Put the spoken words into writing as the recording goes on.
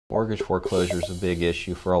Mortgage foreclosure is a big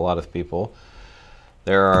issue for a lot of people.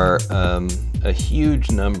 There are a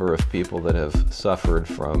huge number of people that have suffered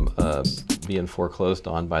from being foreclosed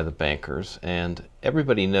on by the bankers, and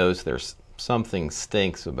everybody knows there's something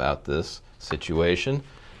stinks about this situation,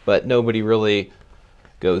 but nobody really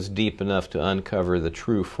goes deep enough to uncover the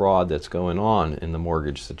true fraud that's going on in the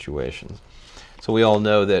mortgage situations. So we all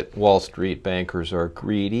know that Wall Street bankers are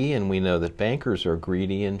greedy, and we know that bankers are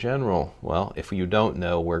greedy in general. Well, if you don't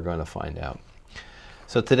know, we're going to find out.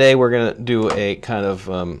 So today we're going to do a kind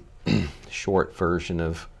of short version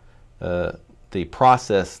of the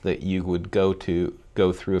process that you would go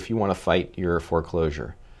through if you want to fight your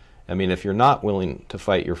foreclosure. I mean, if you're not willing to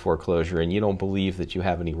fight your foreclosure and you don't believe that you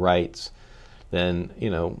have any rights, then, you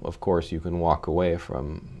know, of course you can walk away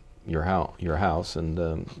from your house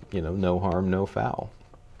and, you know, no harm, no foul.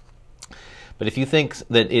 But if you think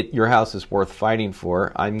that your house is worth fighting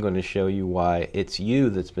for, I'm going to show you why it's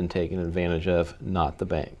you that's been taken advantage of, not the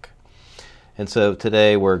bank. And so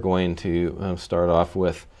today we're going to start off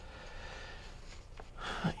with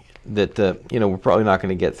that, you know, we're probably not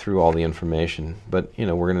going to get through all the information, but, you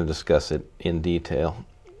know, we're going to discuss it in detail.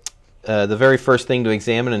 The very first thing to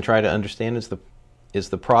examine and try to understand is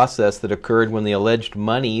the process that occurred when the alleged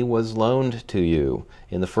money was loaned to you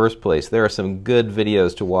in the first place. There are some good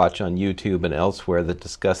videos to watch on YouTube and elsewhere that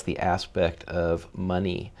discuss the aspect of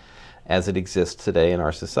money as it exists today in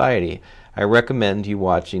our society. I recommend you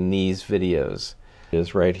watching these videos. It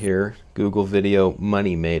is right here, Google Video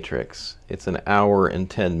Money Matrix. It's an hour and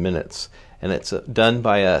 10 minutes, and it's done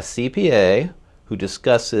by a CPA who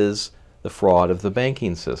discusses the fraud of the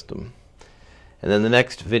banking system. And then the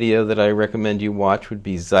next video that I recommend you watch would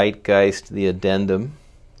be Zeitgeist, the Addendum,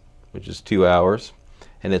 which is 2 hours,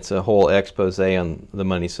 and it's a whole expose on the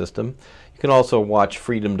money system. You can also watch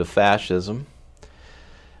Freedom to Fascism,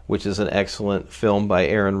 which is an excellent film by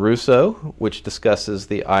Aaron Russo, which discusses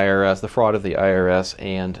the IRS, the fraud of the IRS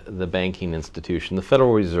and the banking institution, the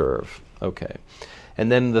Federal Reserve. Okay.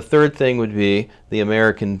 And then the third thing would be The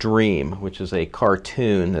American Dream, which is a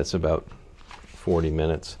cartoon that's about 40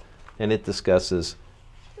 minutes. And it discusses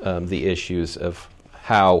the issues of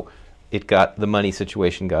how the money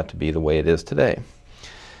situation got to be the way it is today.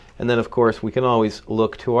 And then, of course, we can always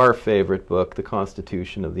look to our favorite book, The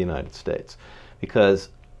Constitution of the United States, because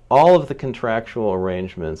all of the contractual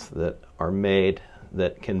arrangements that are made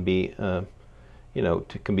that can be, you know,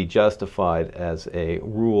 can be justified as a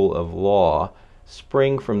rule of law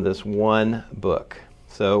spring from this one book.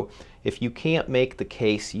 So if you can't make the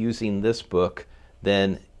case using this book,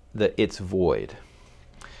 then it's void.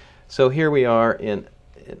 So here we are in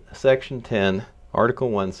Section 10,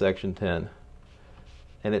 Article 1, Section 10,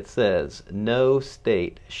 and it says, no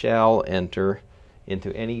state shall enter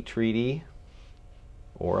into any treaty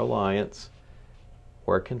or alliance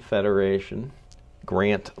or confederation,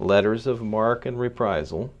 grant letters of marque and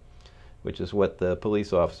reprisal, which is what the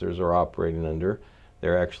police officers are operating under.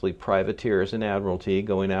 They're actually privateers in admiralty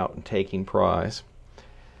going out and taking prize.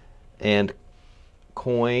 And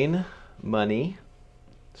coin money,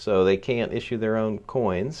 so they can't issue their own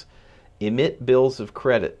coins. Emit bills of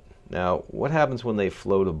credit. Now, what happens when they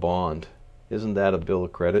float a bond? Isn't that a bill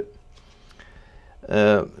of credit?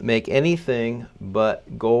 Make anything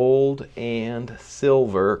but gold and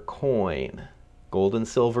silver coin. Gold and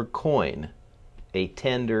silver coin. A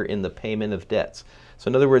tender in the payment of debts. So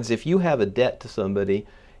in other words, if you have a debt to somebody,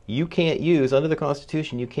 you can't use, under the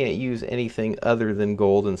Constitution, you can't use anything other than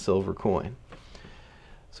gold and silver coin.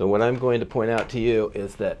 So what I'm going to point out to you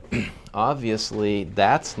is that obviously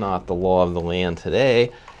that's not the law of the land today,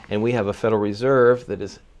 and we have a Federal Reserve that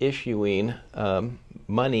is issuing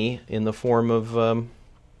money in the form of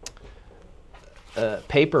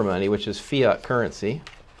paper money, which is fiat currency.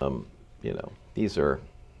 You know, these are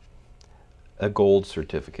a gold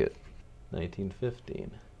certificate, 1915.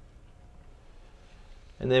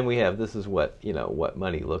 And then we have, this is what, you know, what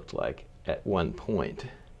money looked like at one point.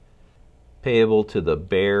 Payable to the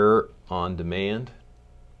bearer on demand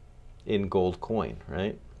in gold coin,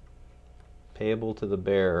 right? Payable to the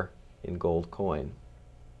bearer in gold coin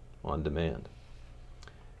on demand.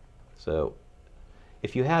 So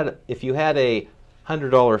if you had a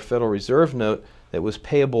 $100 Federal Reserve note that was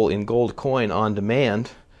payable in gold coin on demand,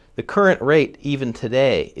 the current rate even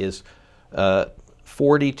today is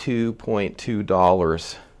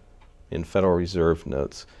 $42.2 in Federal Reserve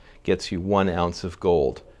notes. Gets you 1 ounce of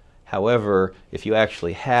gold. However, if you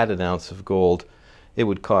actually had an ounce of gold, it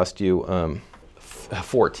would cost you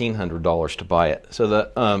 $1,400 to buy it. So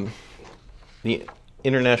the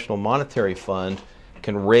International Monetary Fund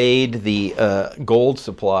can raid the gold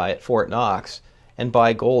supply at Fort Knox and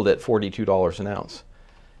buy gold at $42 an ounce.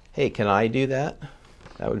 hey, can I do that?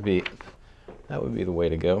 That would be the way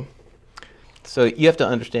to go. So you have to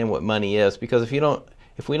understand what money is, because if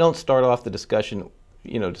we don't start off the discussion,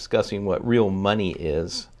 discussing what real money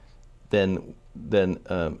is, then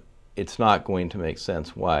it's not going to make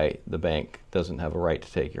sense why the bank doesn't have a right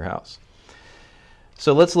to take your house.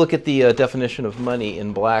 So let's look at the definition of money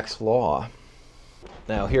in Black's Law.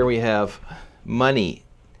 Now here we have money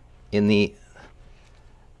in the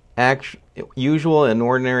usual and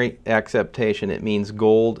ordinary acceptation. It means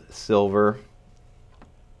gold, silver,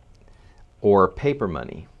 or paper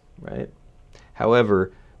money, right?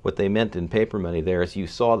 However, what they meant in paper money there is, you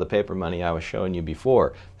saw the paper money I was showing you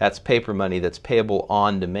before. That's paper money that's payable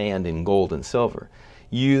on demand in gold and silver,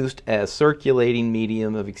 used as circulating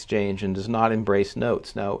medium of exchange and does not embrace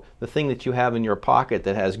notes. Now, the thing that you have in your pocket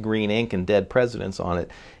that has green ink and dead presidents on it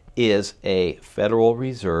is a Federal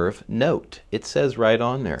Reserve note. It says right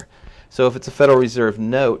on there. So if it's a Federal Reserve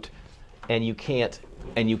note and you can't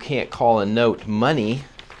call a note money,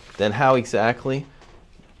 then how exactly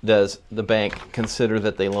does the bank consider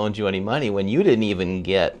that they loaned you any money when you didn't even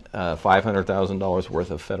get $500,000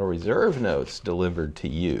 worth of Federal Reserve notes delivered to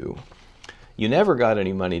you? You never got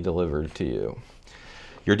any money delivered to you.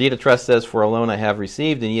 Your deed of trust says, for a loan I have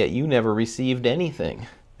received, and yet you never received anything.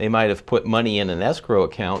 They might have put money in an escrow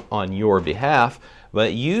account on your behalf,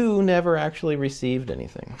 but you never actually received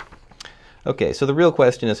anything. Okay, so the real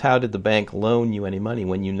question is, how did the bank loan you any money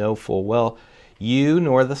when you know full well you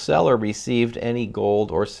nor the seller received any gold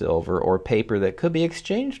or silver or paper that could be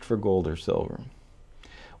exchanged for gold or silver?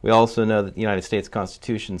 We also know that the United States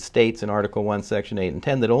Constitution states in Article 1, Section 8 and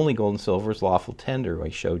 10 that only gold and silver is lawful tender. I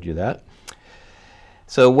showed you that.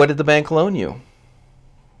 So what did the bank loan you?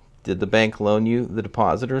 Did the bank loan you the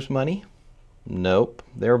depositor's money? Nope.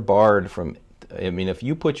 They're barred from, if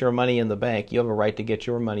you put your money in the bank, you have a right to get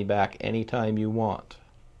your money back anytime you want.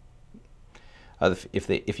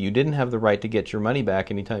 If you didn't have the right to get your money back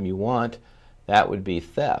anytime you want, that would be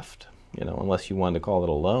theft, unless you wanted to call it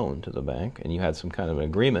a loan to the bank and you had some kind of an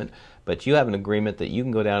agreement. But you have an agreement that you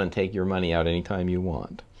can go down and take your money out anytime you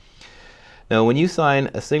want. Now, when you sign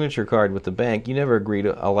a signature card with the bank, you never agree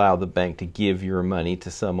to allow the bank to give your money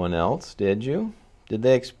to someone else, did you? Did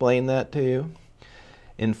they explain that to you?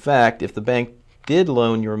 In fact, if the bank did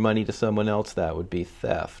loan your money to someone else, that would be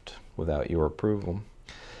theft without your approval.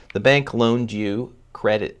 The bank loaned you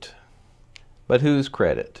credit. But whose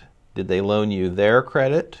credit? Did they loan you their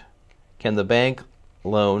credit? Can the bank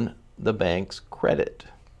loan the bank's credit?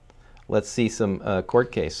 Let's see some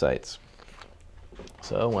court case sites.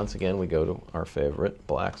 So once again, we go to our favorite,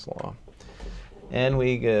 Black's Law. And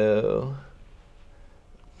we go,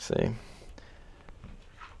 see,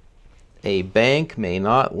 a bank may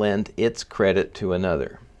not lend its credit to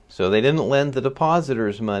another. So they didn't lend the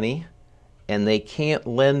depositor's money, and they can't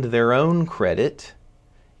lend their own credit,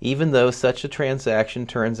 even though such a transaction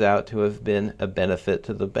turns out to have been a benefit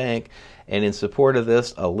to the bank. And in support of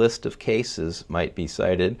this, a list of cases might be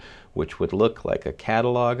cited, which would look like a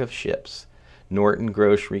catalog of ships. Norton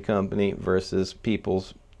Grocery Company versus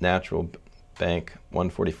People's Natural Bank,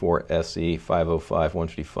 144 SE 505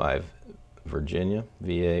 155, Virginia,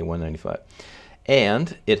 VA 195.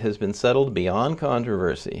 And it has been settled beyond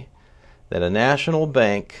controversy that a national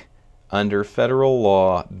bank under federal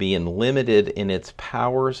law, being limited in its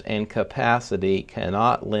powers and capacity,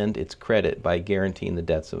 cannot lend its credit by guaranteeing the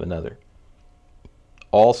debts of another.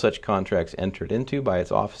 All such contracts entered into by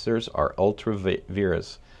its officers are ultra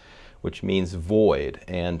vires, which means void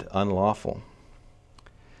and unlawful.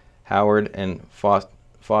 Howard and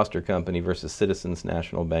Foster Company versus Citizens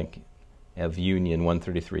National Bank of Union,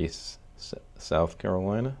 133 South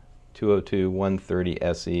Carolina, 202 130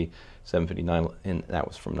 SE 759, and that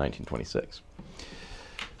was from 1926.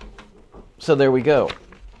 So there we go.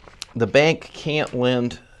 The bank can't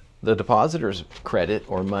lend the depositor's credit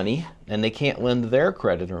or money, and they can't lend their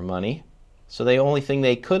credit or money, so the only thing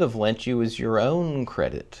they could have lent you is your own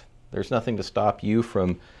credit. There's nothing to stop you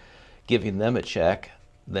from giving them a check,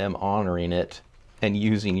 them honoring it, and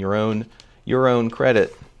using your own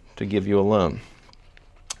credit to give you a loan.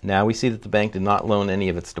 Now we see that the bank did not loan any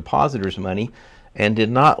of its depositors' money and did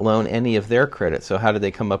not loan any of their credit. So how did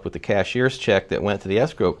they come up with the cashier's check that went to the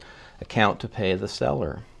escrow account to pay the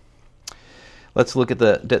seller? Let's look at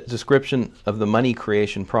the description of the money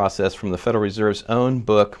creation process from the Federal Reserve's own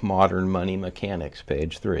book, Modern Money Mechanics,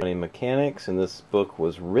 page 3. Money Mechanics, and this book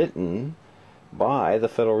was written by the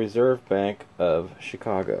Federal Reserve Bank of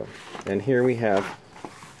Chicago. And here we have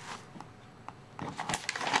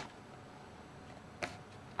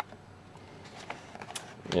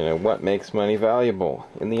what makes money valuable.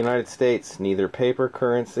 In the United States, neither paper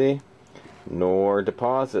currency nor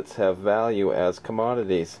deposits have value as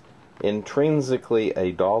commodities. Intrinsically,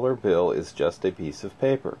 a dollar bill is just a piece of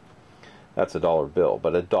paper. That's a dollar bill,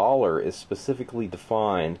 but a dollar is specifically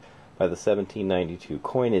defined by the 1792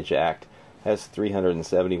 Coinage Act as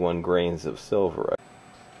 371 grains of silver.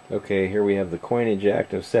 Okay, here we have the Coinage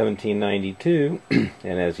Act of 1792,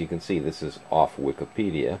 and as you can see, this is off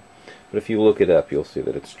Wikipedia, but if you look it up, you'll see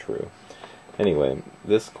that it's true. Anyway,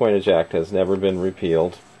 this Coinage Act has never been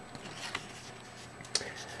repealed,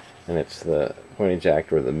 and it's the Coinage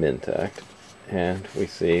Act or the Mint Act, and we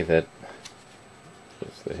see that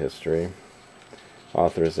it's the history,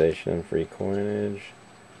 authorization and free coinage,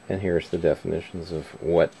 and here's the definitions of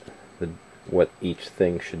what each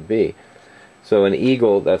thing should be. So an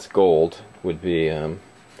eagle, that's gold, would be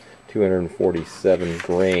 247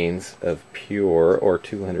 grains of pure or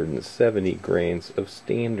 270 grains of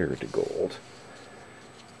standard gold.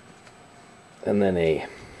 And then a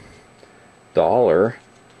dollar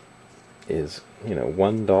is,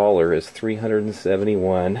 $1 is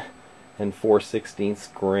 371 and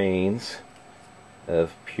 4/16 grains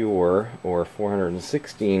of pure or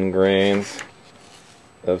 416 grains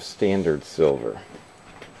of standard silver.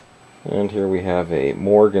 And here we have a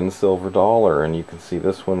Morgan silver dollar, and you can see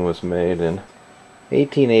this one was made in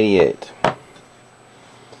 1888.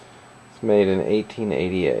 It's made in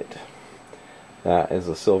 1888. That is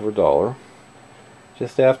a silver dollar,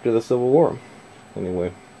 just after the Civil War.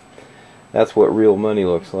 Anyway, that's what real money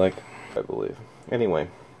looks like, I believe. Anyway,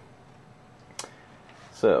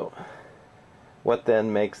 so what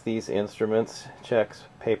then makes these instruments, checks,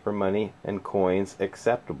 paper money, and coins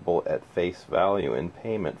acceptable at face value in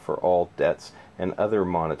payment for all debts and other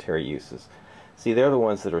monetary uses? See, they're the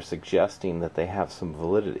ones that are suggesting that they have some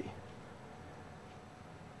validity.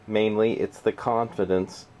 Mainly, it's the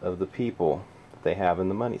confidence of the people that they have in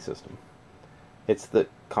the money system. It's the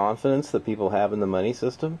confidence that people have in the money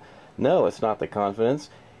system? No, it's not the confidence.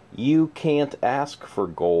 You can't ask for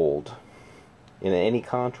gold in any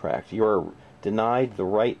contract. You're denied the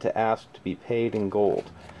right to ask to be paid in gold.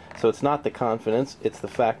 So it's not the confidence, it's the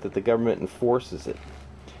fact that the government enforces it.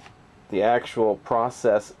 The actual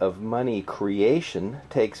process of money creation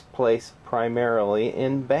takes place primarily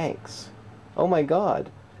in banks. Oh my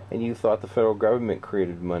God! And you thought the federal government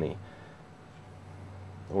created money.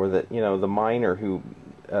 Or that, the miner who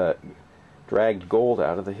dragged gold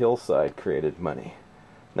out of the hillside created money.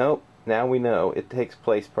 Nope, now we know it takes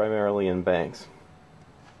place primarily in banks.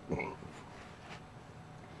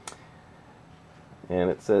 And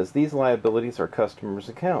it says, these liabilities are customers'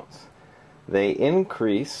 accounts. They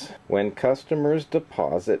increase when customers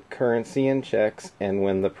deposit currency in checks and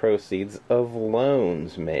when the proceeds of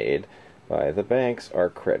loans made by the banks are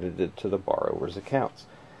credited to the borrower's accounts.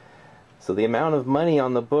 So the amount of money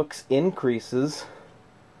on the books increases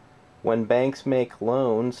when banks make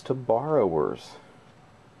loans to borrowers.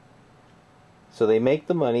 So they make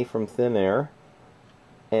the money from thin air,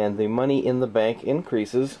 and the money in the bank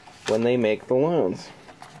increases when they make the loans.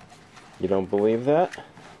 You don't believe that?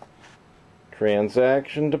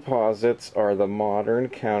 Transaction deposits are the modern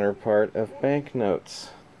counterpart of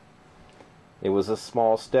banknotes. It was a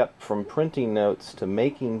small step from printing notes to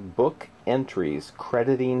making book entries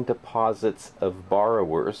crediting deposits of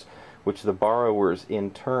borrowers, which the borrowers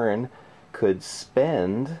in turn could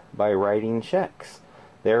spend by writing checks,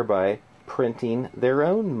 thereby printing their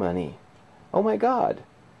own money. Oh my God!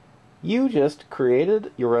 You just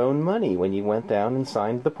created your own money when you went down and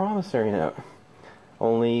signed the promissory note.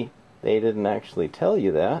 Only they didn't actually tell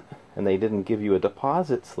you that, and they didn't give you a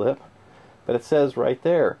deposit slip, but it says right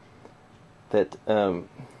there that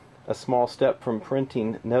a small step from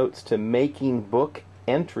printing notes to making book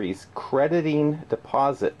entries crediting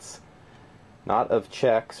deposits, not of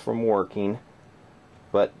checks from working,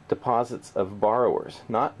 but deposits of borrowers,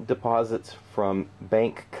 not deposits from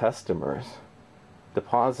bank customers.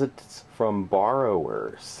 Deposits from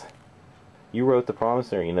borrowers. You wrote the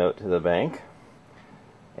promissory note to the bank,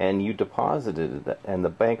 and you deposited that, and the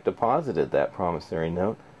bank deposited that promissory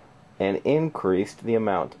note and increased the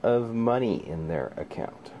amount of money in their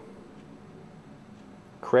account.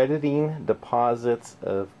 Crediting deposits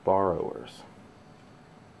of borrowers.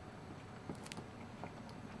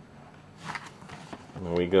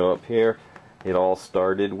 When we go up here, it all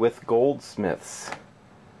started with goldsmiths.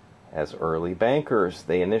 As early bankers,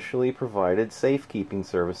 they initially provided safekeeping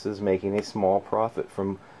services, making a small profit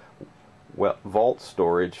from vault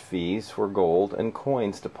storage fees for gold and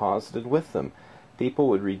coins deposited with them. People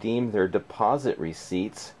would redeem their deposit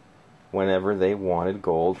receipts whenever they wanted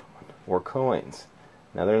gold or coins.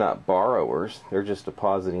 Now, they're not borrowers, they're just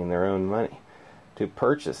depositing their own money to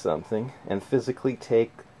purchase something and physically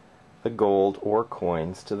take the gold or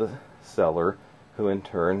coins to the seller, who in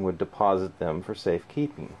turn would deposit them for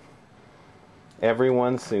safekeeping.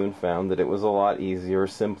 Everyone soon found that it was a lot easier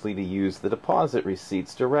simply to use the deposit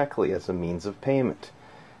receipts directly as a means of payment.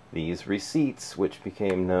 These receipts, which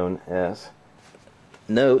became known as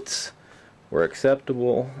notes, were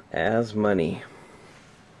acceptable as money,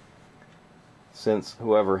 since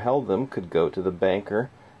whoever held them could go to the banker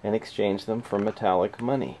and exchange them for metallic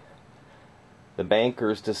money. The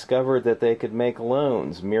bankers discovered that they could make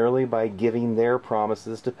loans merely by giving their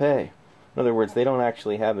promises to pay. In other words, they don't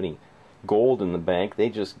actually have any gold in the bank, they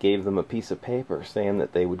just gave them a piece of paper saying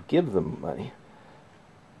that they would give them money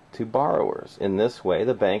to borrowers. In this way,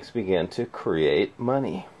 the banks began to create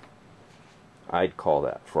money. I'd call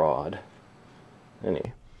that fraud.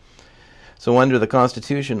 Anyway. So under the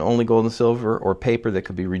Constitution, only gold and silver or paper that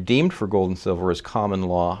could be redeemed for gold and silver is common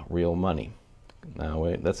law real money.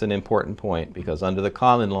 Now, that's an important point, because under the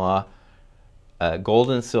common law,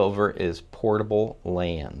 gold and silver is portable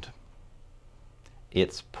land.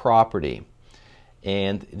 It's property,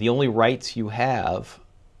 and the only rights you have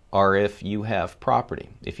are if you have property.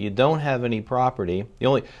 If you don't have any property,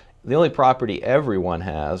 the only property everyone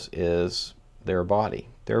has is their body.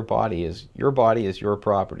 Your body is your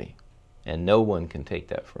property, and no one can take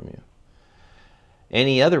that from you.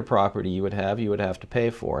 Any other property you would have to pay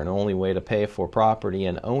for, and the only way to pay for property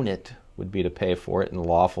and own it would be to pay for it in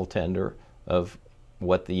lawful tender of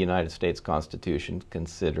what the United States Constitution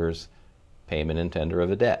considers payment and tender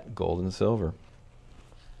of a debt, gold and silver.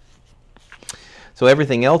 So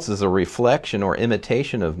everything else is a reflection or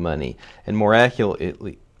imitation of money, and more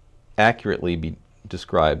accurately be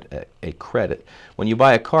described a credit. When you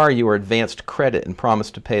buy a car, you are advanced credit and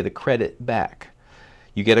promise to pay the credit back.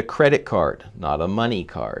 You get a credit card, not a money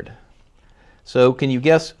card. So can you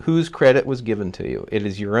guess whose credit was given to you? It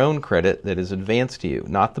is your own credit that is advanced to you,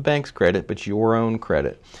 not the bank's credit, but your own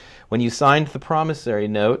credit. When you signed the promissory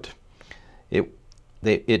note,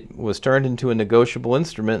 it was turned into a negotiable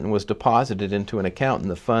instrument and was deposited into an account,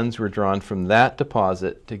 and the funds were drawn from that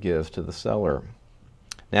deposit to give to the seller.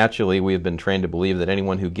 Naturally, we have been trained to believe that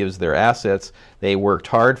anyone who gives their assets they worked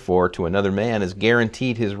hard for to another man is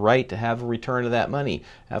guaranteed his right to have a return of that money.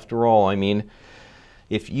 After all, I mean,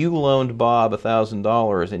 if you loaned Bob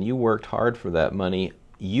 $1,000 and you worked hard for that money,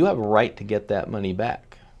 you have a right to get that money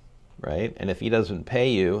back, right? And if he doesn't pay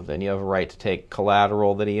you, then you have a right to take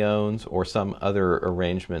collateral that he owns or some other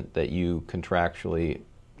arrangement that you contractually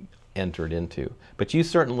entered into. But you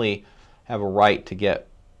certainly have a right to get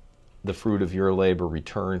the fruit of your labor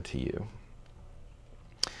returned to you.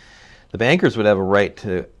 The bankers would have a right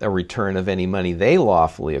to a return of any money they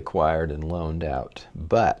lawfully acquired and loaned out.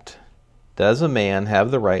 But does a man have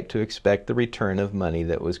the right to expect the return of money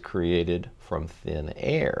that was created from thin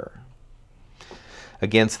air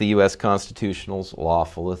against the U.S. Constitutional's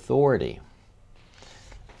lawful authority?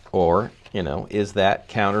 Or, is that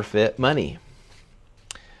counterfeit money?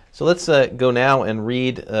 So let's go now and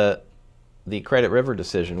read the Credit River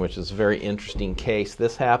decision, which is a very interesting case.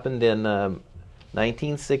 This happened in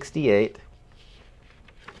 1968,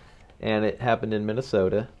 and it happened in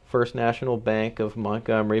Minnesota. First National Bank of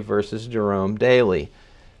Montgomery versus Jerome Daley.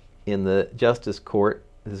 In the Justice Court,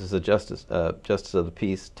 this is a Justice of the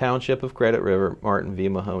Peace, Township of Credit River, Martin V.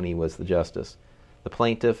 Mahoney was the justice. The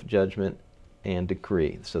plaintiff, judgment, and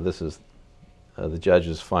decree. So this is the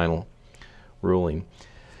judge's final ruling.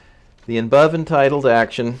 The above entitled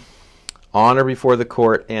action on or before the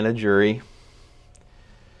court and a jury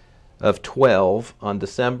of 12 on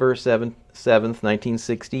December 7th,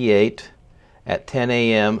 1968 at 10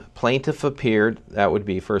 a.m. plaintiff appeared, that would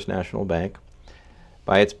be First National Bank,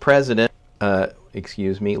 by its president,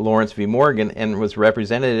 Lawrence V. Morgan, and was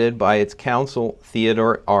represented by its counsel,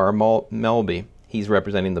 Theodore R. Melby. He's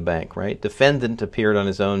representing the bank, right? Defendant appeared on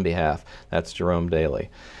his own behalf. That's Jerome Daley.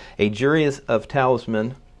 A jury of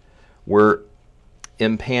talismen were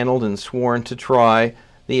impaneled and sworn to try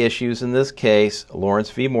the issues in this case. Lawrence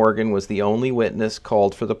V. Morgan was the only witness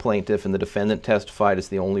called for the plaintiff, and the defendant testified as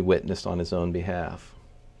the only witness on his own behalf.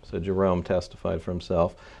 So Jerome testified for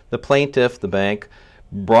himself. The plaintiff, the bank,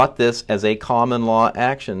 brought this as a common law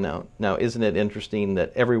action. Now, isn't it interesting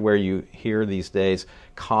that everywhere you hear these days,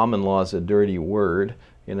 common law is a dirty word,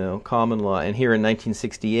 common law. And here in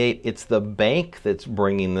 1968, it's the bank that's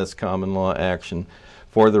bringing this common law action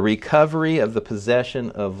for the recovery of the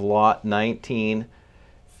possession of Lot 19,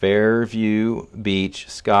 Fairview Beach,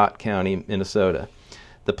 Scott County, Minnesota.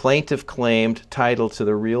 The plaintiff claimed title to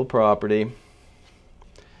the real property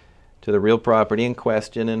in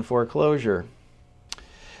question in foreclosure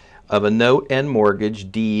of a note and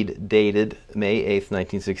mortgage deed dated May 8,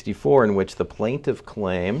 1964, in which the plaintiff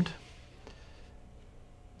claimed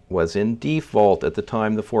was in default at the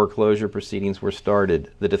time the foreclosure proceedings were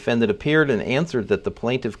started. The defendant appeared and answered that the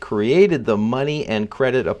plaintiff created the money and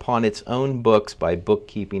credit upon its own books by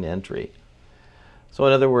bookkeeping entry. So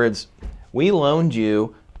in other words, we loaned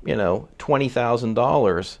you,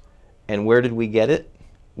 $20,000, and where did we get it?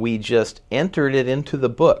 We just entered it into the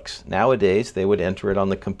books. Nowadays, they would enter it on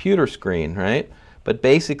the computer screen, right? But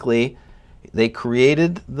basically, they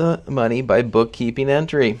created the money by bookkeeping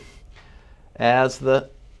entry as the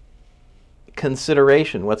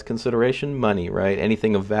consideration. What's consideration? Money, right?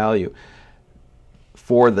 Anything of value.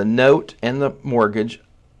 For the note and the mortgage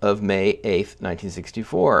of May 8th,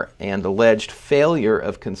 1964, and alleged failure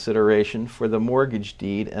of consideration for the mortgage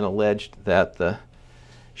deed, and alleged that the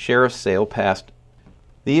sheriff's sale passed.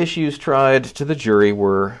 The issues tried to the jury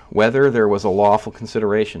were whether there was a lawful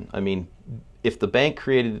consideration. I mean, if the bank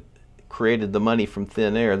created the money from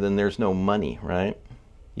thin air, then there's no money, right?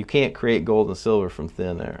 You can't create gold and silver from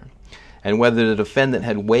thin air. And whether the defendant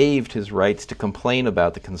had waived his rights to complain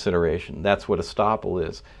about the consideration. That's what estoppel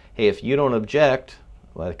is. Hey, if you don't object,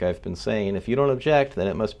 like I've been saying, if you don't object, then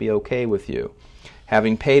it must be okay with you,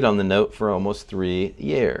 having paid on the note for almost 3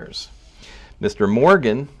 years. Mr.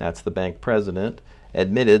 Morgan, that's the bank president,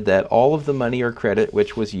 admitted that all of the money or credit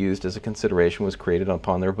which was used as a consideration was created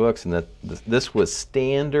upon their books, and that this was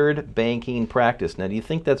standard banking practice. Now, do you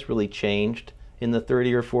think that's really changed in the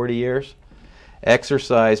 30 or 40 years?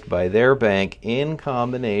 Exercised by their bank in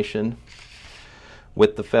combination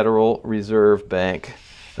with the Federal Reserve Bank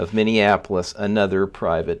of Minneapolis, another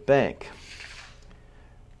private bank.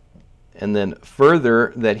 And then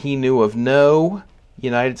further, that he knew of no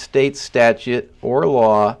United States statute or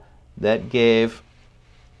law that gave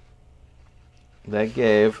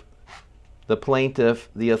the plaintiff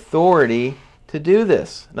the authority to do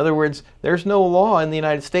this. In other words, there's no law in the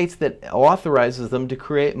United States that authorizes them to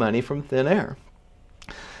create money from thin air.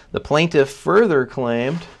 The plaintiff further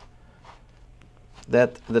claimed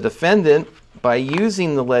that the defendant, by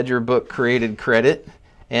using the ledger book created credit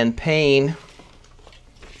and paying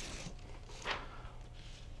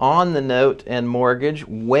on the note and mortgage,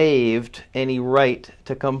 waived any right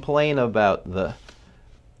to complain about the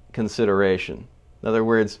consideration. In other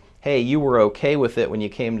words, hey, you were okay with it when you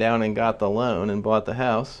came down and got the loan and bought the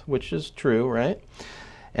house, which is true, right?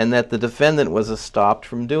 And that the defendant was stopped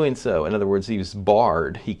from doing so. In other words, he was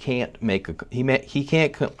barred. He can't make a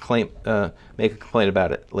complaint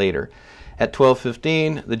about it later. At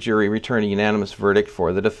 12:15, the jury returned a unanimous verdict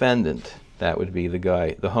for the defendant. That would be the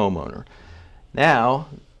guy, the homeowner. Now,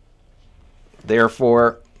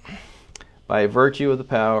 therefore, by virtue of the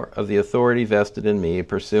power of the authority vested in me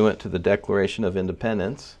pursuant to the Declaration of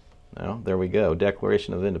Independence, now there we go,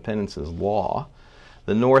 Declaration of Independence is law,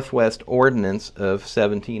 the Northwest Ordinance of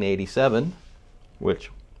 1787, which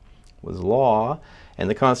was law, and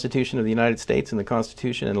the Constitution of the United States and the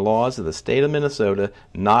Constitution and laws of the state of Minnesota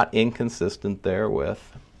not inconsistent therewith.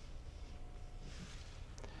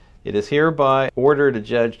 It is hereby ordered,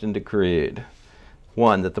 adjudged, and decreed,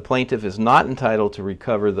 1, that the plaintiff is not entitled to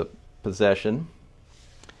recover the possession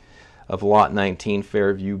of Lot 19,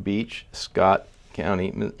 Fairview Beach, Scott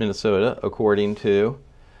County, Minnesota, according to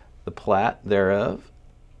the plat thereof,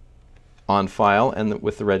 on file and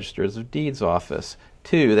with the Registers of Deeds office.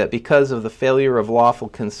 2, that because of the failure of lawful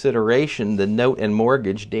consideration, the note and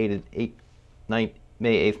mortgage dated May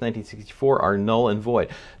 8th, 1964 are null and void.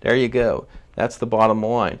 There you go. That's the bottom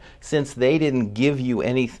line. Since they didn't give you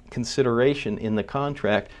any consideration in the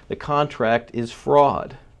contract is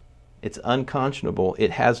fraud. It's unconscionable.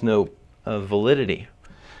 It has no validity.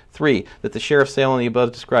 3, that the sheriff's sale on the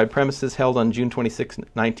above described premises held on June 26,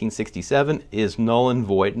 1967 is null and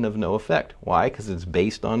void and of no effect. Why? Because it's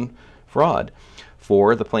based on fraud.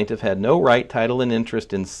 4, the plaintiff had no right, title, and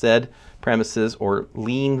interest in said premises or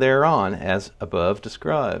lien thereon as above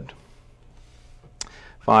described.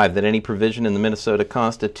 5, that any provision in the Minnesota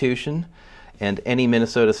Constitution and any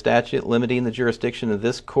Minnesota statute limiting the jurisdiction of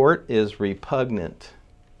this court is repugnant.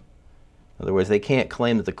 In other words, they can't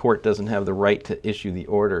claim that the court doesn't have the right to issue the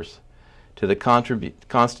orders to the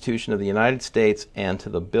Constitution of the United States and to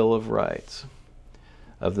the Bill of Rights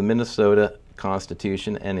of the Minnesota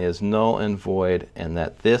Constitution, and is null and void, and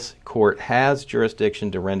that this court has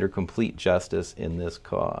jurisdiction to render complete justice in this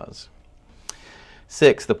cause.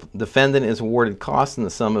 6, the defendant is awarded costs in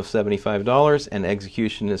the sum of $75, and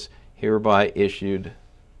execution is hereby issued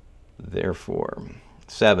therefore.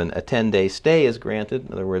 7, a 10-day stay is granted.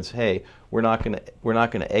 In other words, hey, we're not going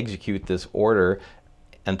to execute this order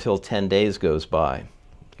until 10 days goes by,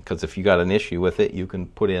 because if you got an issue with it, you can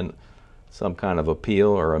put in some kind of appeal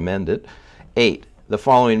or amend it. 8, the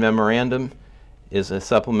following memorandum is a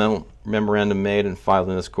supplemental memorandum made and filed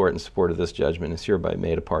in this court in support of this judgment is hereby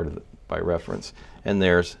made a part of it by reference. And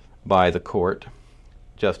there's by the court,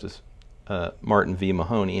 Justice Martin V.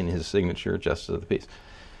 Mahoney, in his signature, Justice of the Peace.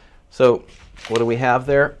 So what do we have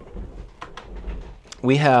there?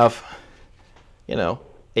 We have, you know,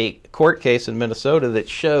 a court case in Minnesota that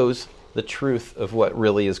shows the truth of what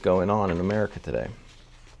really is going on in America today.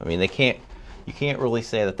 I mean, you can't really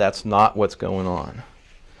say that that's not what's going on.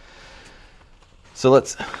 So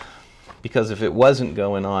because if it wasn't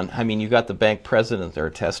going on, I mean, you got the bank president there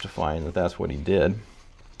testifying that that's what he did.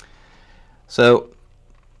 So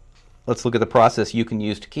let's look at the process you can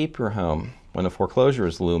use to keep your home when a foreclosure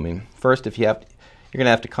is looming. First, you're going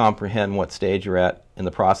to have to comprehend what stage you're at in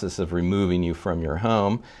the process of removing you from your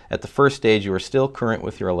home. At the first stage, you are still current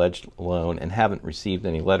with your alleged loan and haven't received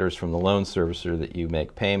any letters from the loan servicer that you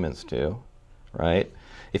make payments to, right?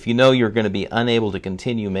 If you know you're going to be unable to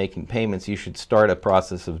continue making payments, you should start a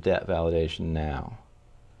process of debt validation now.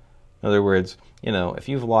 In other words, you know, if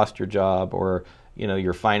you've lost your job or, you know,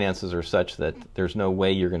 your finances are such that there's no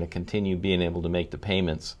way you're going to continue being able to make the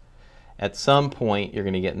payments, at some point you're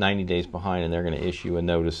going to get 90 days behind and they're going to issue a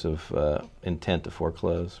notice of intent to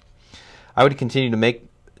foreclose. I would continue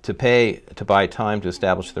to buy time to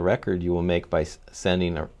establish the record you will make by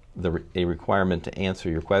sending a requirement to answer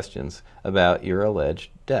your questions about your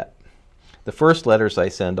alleged debt. The first letters I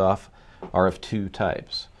send off are of two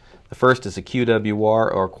types. The first is a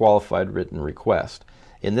QWR, or qualified written request.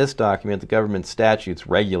 In this document, the government statutes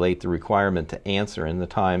regulate the requirement to answer and the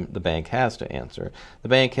time the bank has to answer. The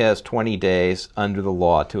bank has 20 days under the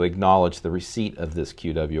law to acknowledge the receipt of this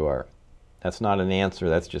QWR. That's not an answer,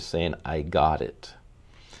 that's just saying, I got it.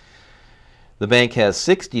 The bank has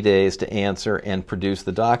 60 days to answer and produce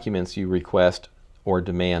the documents you request or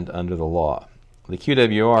demand under the law. The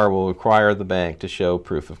QWR will require the bank to show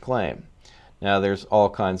proof of claim. Now, there's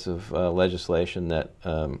all kinds of legislation that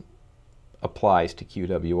applies to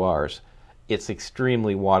QWRs. It's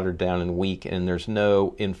extremely watered down and weak, and there's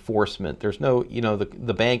no enforcement. There's no, you know,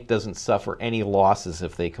 the bank doesn't suffer any losses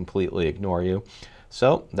if they completely ignore you.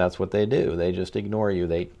 So that's what they do. They just ignore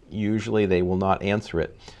you. Usually they will not answer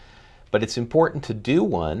it. But it's important to do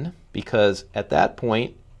one because at that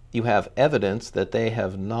point you have evidence that they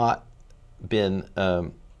have not been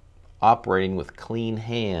operating with clean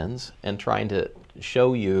hands and trying to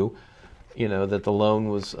show you, you know, that the loan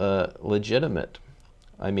was legitimate.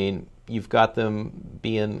 I mean, you've got them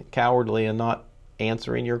being cowardly and not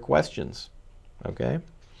answering your questions, okay?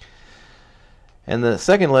 And the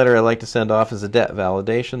second letter I like to send off is a debt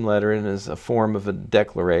validation letter, and is a form of a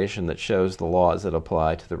declaration that shows the laws that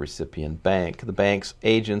apply to the recipient bank. The bank's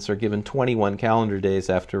agents are given 21 calendar days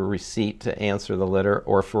after receipt to answer the letter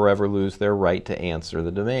or forever lose their right to answer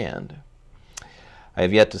the demand. I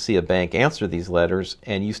have yet to see a bank answer these letters,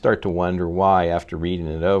 and you start to wonder why after reading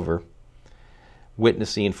it over.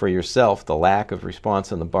 Witnessing for yourself the lack of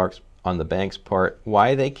response on the bank's part,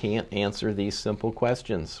 why they can't answer these simple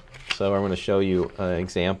questions. So I'm going to show you an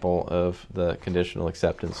example of the conditional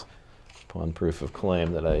acceptance upon proof of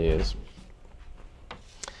claim that I use.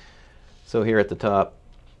 So here at the top,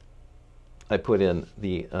 I put in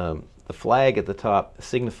the flag at the top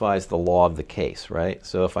signifies the law of the case, right?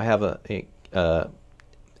 So if I have a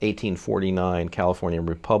 1849 California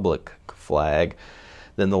Republic flag,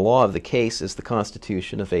 then the law of the case is the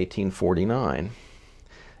Constitution of 1849.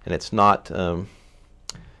 And it's not, you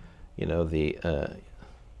know,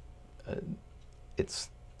 it's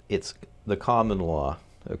the common law,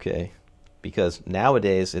 okay? Because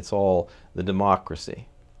nowadays it's all the democracy,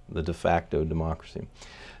 the de facto democracy.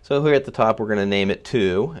 So here at the top we're going to name it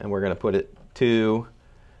to, and we're going to put it to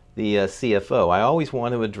the CFO. I always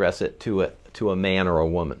want to address it to a man or a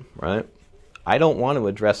woman, right? I don't want to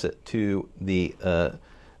address it to the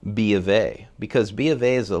B of A, because B of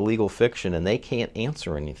A is a legal fiction and they can't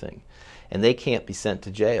answer anything and they can't be sent to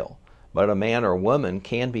jail, but a man or a woman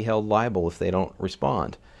can be held liable if they don't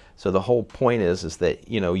respond. So the whole point is that,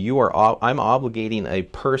 you know, I'm obligating a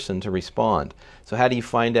person to respond. So how do you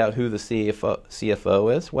find out who the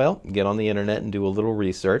CFO is? Well, get on the internet and do a little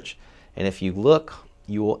research, and if you look,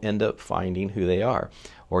 you will end up finding who they are.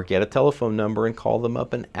 Or get a telephone number and call them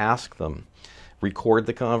up and ask them. Record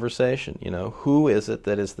the conversation. You know, who is it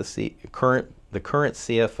that is the current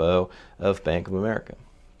CFO of Bank of America?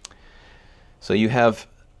 So you have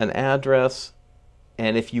an address,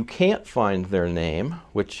 and if you can't find their name,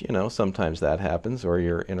 which, you know, sometimes that happens, or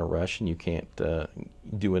you're in a rush and you can't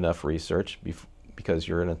do enough research because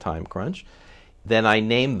you're in a time crunch, then I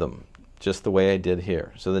name them just the way I did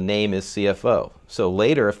here. So the name is CFO. So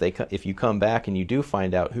later, if you come back and you do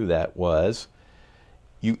find out who that was,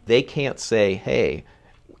 they can't say, hey,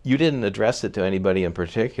 You didn't address it to anybody in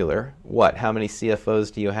particular. What? How many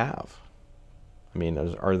CFOs do you have? I mean,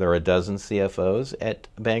 are there a dozen CFOs at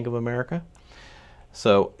Bank of America?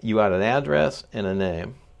 So you got an address and a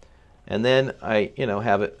name. And then I,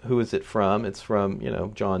 have it, who is it from? It's from,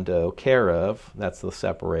 John Doe, care of, that's the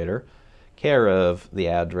separator, care of the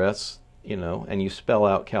address, and you spell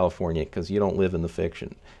out California because you don't live in the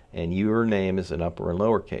fiction. And your name is in upper and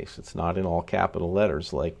lowercase. It's not in all capital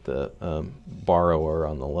letters like the borrower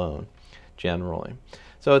on the loan, generally.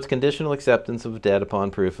 So it's conditional acceptance of debt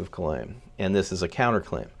upon proof of claim. And this is a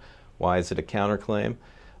counterclaim. Why is it a counterclaim?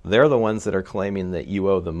 They're the ones that are claiming that you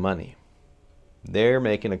owe them money. They're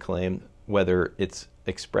making a claim, whether it's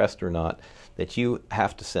expressed or not, that you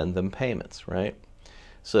have to send them payments, right?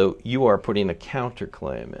 So you are putting a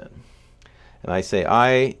counterclaim in. And I say,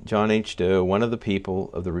 I, John H. Doe, one of the people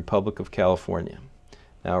of the Republic of California.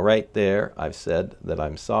 Now right there, I've said that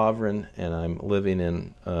I'm sovereign and I'm living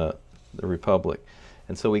in the Republic.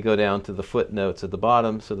 And so we go down to the footnotes at the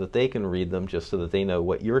bottom so that they can read them, just so that they know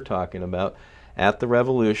what you're talking about. At the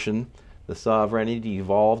Revolution, the sovereignty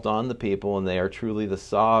devolved on the people, and they are truly the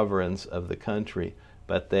sovereigns of the country,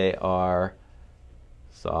 but they are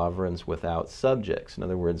sovereigns without subjects. In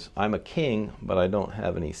other words, I'm a king, but I don't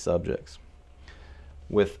have any subjects,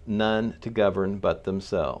 with none to govern but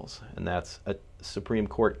themselves. And that's a Supreme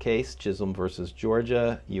Court case, Chisholm versus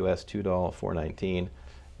Georgia, U.S. 2-419,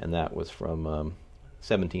 and that was from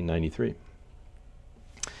 1793.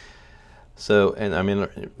 So, and I mean,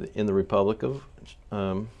 in the Republic of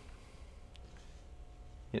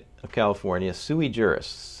California, sui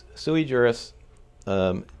juris. Sui juris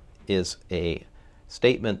is a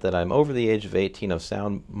statement that I'm over the age of 18 of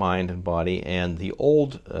sound mind and body, and the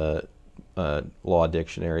old law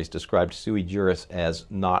dictionaries described sui juris as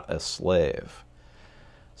not a slave.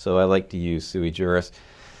 So I like to use sui juris.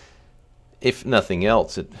 If nothing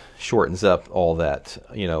else, it shortens up all that,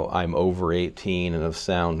 I'm over 18 and of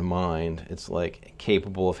sound mind. It's like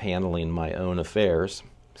capable of handling my own affairs.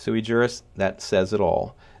 Sui juris, that says it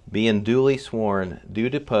all. Being duly sworn, do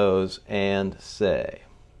depose and say.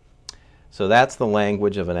 So that's the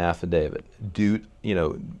language of an affidavit.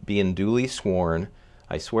 Being duly sworn,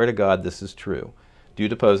 I swear to God this is true. Do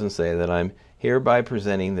depose and say that I'm hereby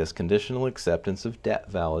presenting this conditional acceptance of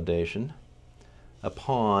debt validation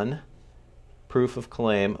upon proof of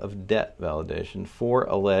claim of debt validation for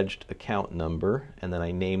alleged account number, and then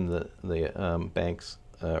I name the bank's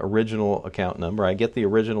original account number. I get the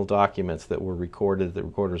original documents that were recorded at the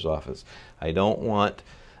recorder's office. I don't want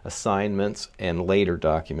assignments and later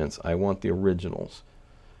documents. I want the originals.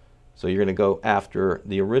 So you're going to go after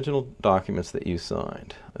the original documents that you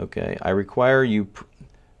signed. Okay, I require you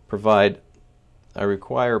I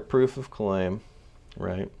require proof of claim,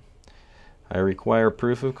 right? I require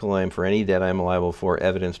proof of claim for any debt I am liable for,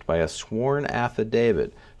 evidenced by a sworn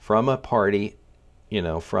affidavit from a party,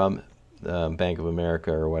 from Bank of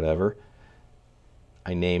America or whatever.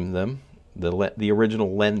 I name them, the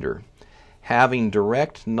original lender, having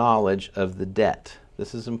direct knowledge of the debt.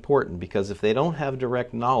 This is important because if they don't have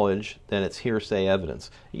direct knowledge, then it's hearsay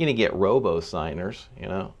evidence. You're going to get robo-signers,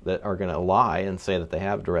 that are going to lie and say that they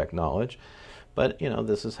have direct knowledge. But,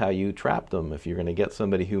 this is how you trap them. If you're going to get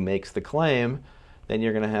somebody who makes the claim, then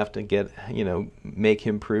you're going to have to make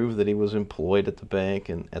him prove that he was employed at the bank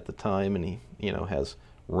and at the time, and he, has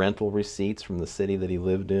rental receipts from the city that he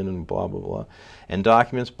lived in, and blah, blah, blah. And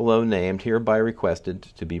documents below named hereby requested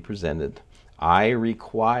to be presented. I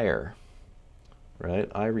require, right?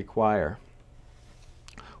 I require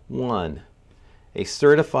 1, a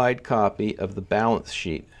certified copy of the balance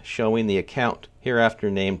sheet showing the account hereafter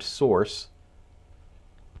named source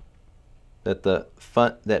that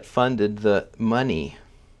funded the money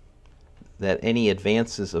that any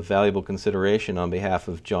advances of valuable consideration on behalf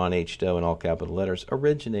of John H. Doe in all capital letters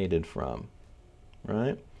originated from,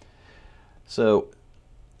 right? So,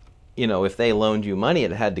 if they loaned you money,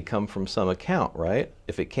 it had to come from some account, right?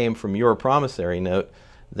 If it came from your promissory note,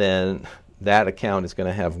 then that account is going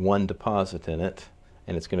to have one deposit in it,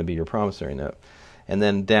 and it's going to be your promissory note. And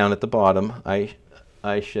then down at the bottom,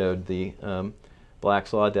 I showed the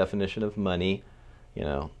Black's Law definition of money.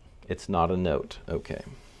 It's not a note. Okay.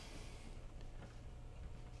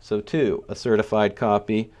 So 2, a certified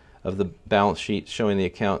copy of the balance sheet showing the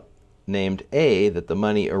account named A that the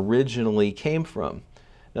money originally came from.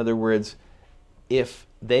 In other words, if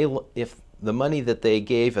the money that they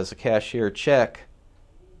gave as a cashier check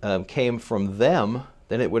came from them,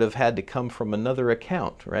 then it would have had to come from another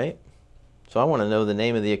account, right? So I want to know the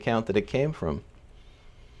name of the account that it came from.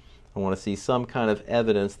 I want to see some kind of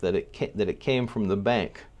evidence that it came from the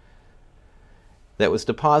bank. that was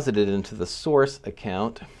deposited into the source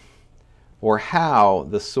account, or how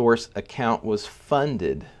the source account was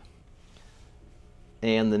funded,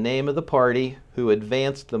 and the name of the party who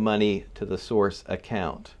advanced the money to the source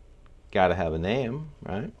account. Got to have a name,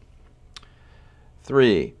 right?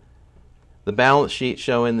 3, the balance sheet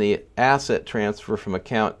showing the asset transfer from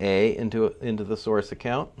account A into the source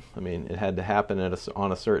account. I mean, it had to happen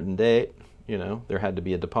on a certain date. You know, there had to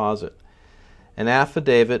be a deposit. An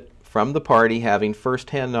affidavit from the party having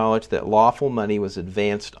first-hand knowledge that lawful money was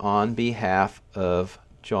advanced on behalf of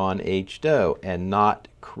John H. Doe and not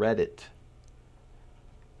credit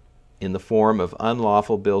in the form of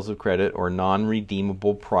unlawful bills of credit or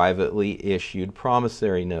non-redeemable privately issued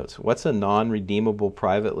promissory notes. What's a non-redeemable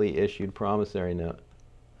privately issued promissory note?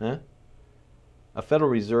 Huh? A Federal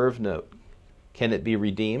Reserve note. Can it be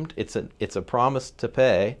redeemed? It's a promise to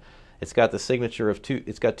pay. It's got the signature of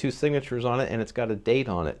it's got 2 signatures on it, and it's got a date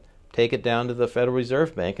on it. Take it down to the Federal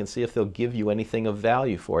Reserve Bank and see if they'll give you anything of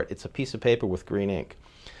value for it. It's a piece of paper with green ink.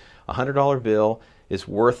 A $100 bill is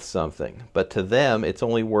worth something, but to them it's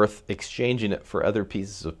only worth exchanging it for other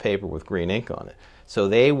pieces of paper with green ink on it. So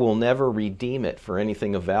they will never redeem it for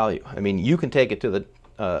anything of value. I mean, you can take it to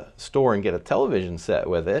the store and get a television set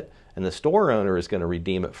with it, and the store owner is going to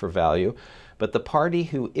redeem it for value, but the party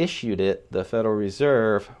who issued it, the Federal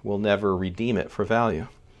Reserve, will never redeem it for value.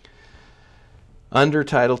 Under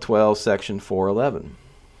Title 12, Section 411.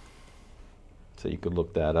 So you could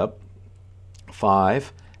look that up.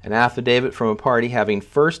 5, an affidavit from a party having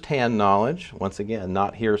first-hand knowledge, once again,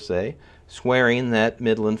 not hearsay, swearing that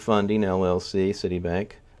Midland Funding, LLC,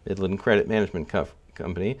 Citibank, Midland Credit Management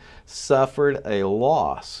Company, suffered a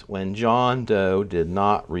loss when John Doe did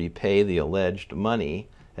not repay the alleged money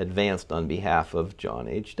advanced on behalf of John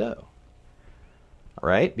H. Doe. All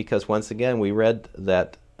right? Because once again, we read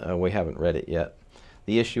that, we haven't read it yet,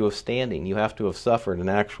 the issue of standing. You have to have suffered an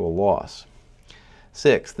actual loss.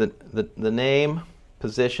 6, the name,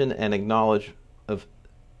 position, and knowledge of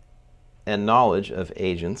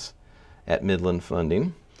agents at Midland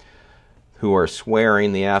Funding who are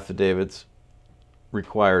swearing the affidavits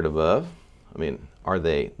required above. I mean, are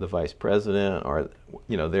they the vice president, or,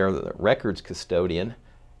 you know, they're the records custodian?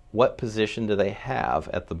 What position do they have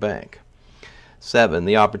at the bank? 7,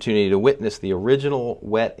 the opportunity to witness the original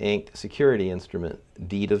wet-inked security instrument,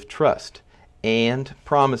 deed of trust, and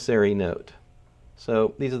promissory note.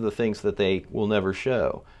 So these are the things that they will never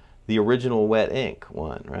show. The original wet ink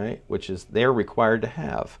one, right, which is they're required to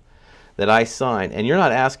have, that I sign. And you're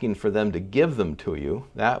not asking for them to give them to you.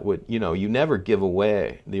 That would, you know, you never give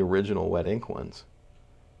away the original wet ink ones.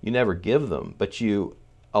 You never give them, but you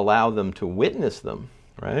allow them to witness them,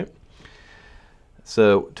 right?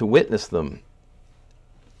 So to witness them,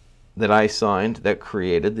 that I signed that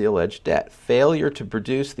created the alleged debt. Failure to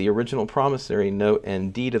produce the original promissory note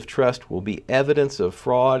and deed of trust will be evidence of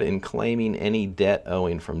fraud in claiming any debt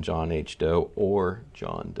owing from John H. Doe or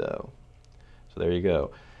John Doe. So there you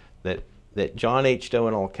go. That John H. Doe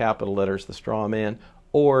in all capital letters, the straw man,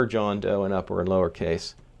 or John Doe in upper and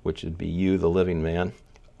lowercase, which would be you, the living man,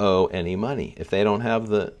 owe any money if they don't have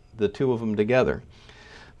the 2 of them together.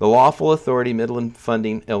 The lawful authority, Midland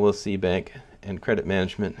Funding, LLC Bank, and Credit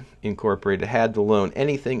Management Incorporated, had to loan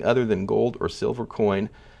anything other than gold or silver coin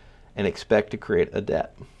and expect to create a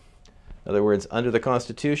debt. In other words, under the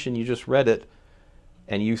Constitution, you just read it,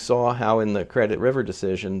 and you saw how in the Credit River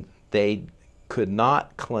decision they could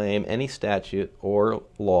not claim any statute or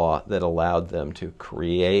law that allowed them to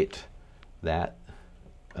create that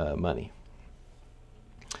money.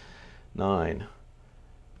 9,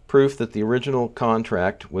 proof that the original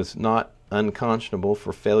contract was not unconscionable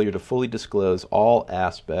for failure to fully disclose all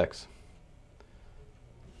aspects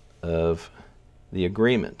of the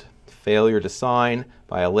agreement, failure to sign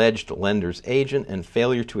by alleged lender's agent, and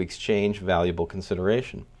failure to exchange valuable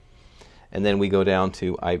consideration. And then we go down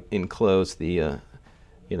to, I enclose the,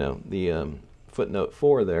 footnote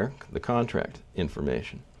 4 there, the contract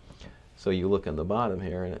information. So you look on the bottom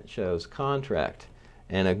here and it shows contract,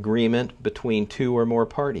 an agreement between 2 or more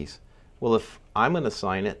parties. Well, if I'm going to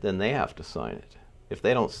sign it, then they have to sign it. If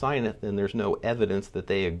they don't sign it, then there's no evidence that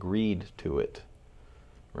they agreed to it,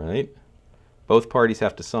 right? Both parties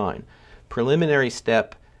have to sign. Preliminary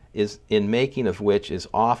step is in making of which is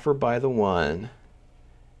offer by the one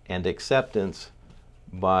and acceptance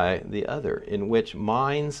by the other, in which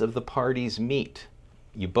minds of the parties meet.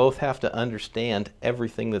 You both have to understand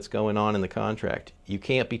everything that's going on in the contract. You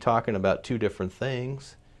can't be talking about 2 different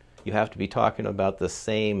things. You have to be talking about the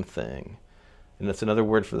same thing. And that's another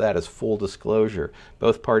word for that is full disclosure.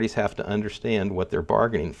 Both parties have to understand what they're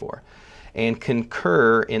bargaining for and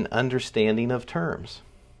concur in understanding of terms.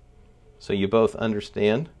 So you both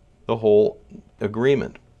understand the whole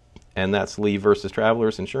agreement. And that's Lee versus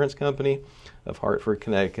Travelers Insurance Company of Hartford,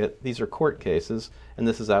 Connecticut. These are court cases, and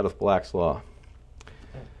this is out of Black's Law,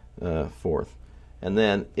 fourth. And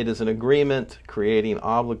then it is an agreement creating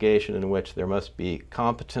obligation in which there must be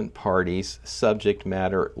competent parties, subject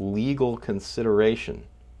matter, legal consideration.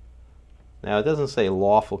 Now, it doesn't say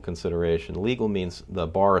lawful consideration. Legal means the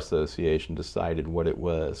Bar Association decided what it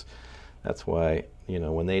was. That's why, you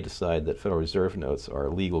know, when they decide that Federal Reserve notes are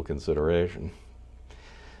legal consideration.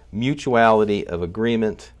 Mutuality of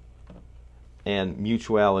agreement and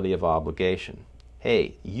mutuality of obligation.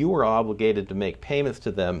 Hey, you were obligated to make payments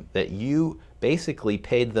to them that you basically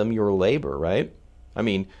paid them your labor, right? I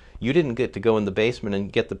mean, you didn't get to go in the basement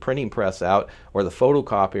and get the printing press out or the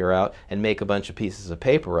photocopier out and make a bunch of pieces of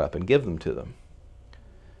paper up and give them to them.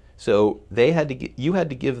 So they had to, you had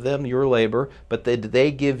to give them your labor, but did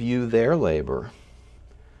they give you their labor?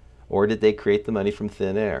 Or did they create the money from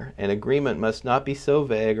thin air? An agreement must not be so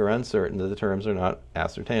vague or uncertain that the terms are not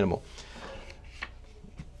ascertainable.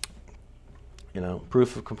 You know,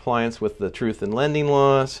 proof of compliance with the Truth in Lending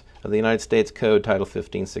Laws of the United States Code, Title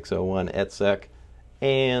 15601, et sec,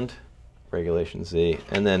 and Regulation Z.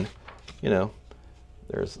 And then, you know,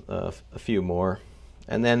 there's a few more.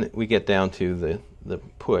 And then we get down to the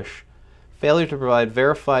push. Failure to provide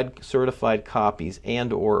verified, certified copies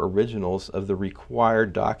and or originals of the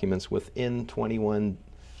required documents within 21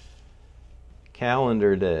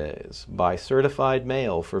 calendar days by certified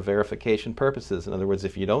mail for verification purposes. In other words,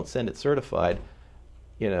 if you don't send it certified,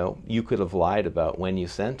 you know, you could have lied about when you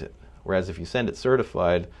sent it. Whereas if you send it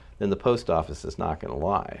certified, then the post office is not going to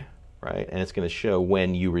lie, right? And it's going to show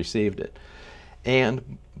when you received it.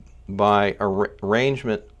 And by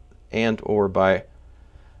arrangement and or by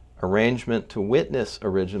arrangement to witness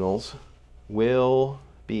originals will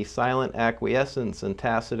be silent acquiescence and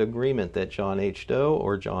tacit agreement that John H. Doe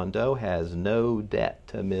or John Doe has no debt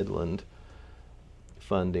to Midland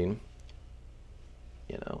Funding,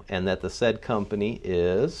 you know, and that the said company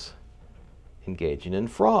is engaging in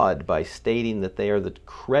fraud by stating that they are the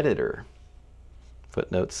creditor,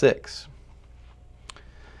 footnote 6,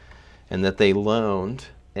 and that they loaned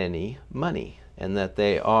any money, and that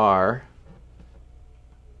they are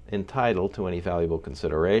entitled to any valuable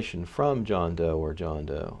consideration from John Doe or John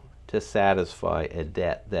Doe to satisfy a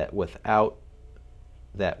debt that without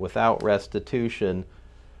restitution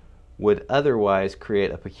would otherwise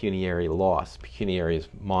create a pecuniary loss. Pecuniary is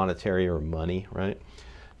monetary or money, right,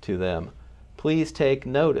 to them. Please take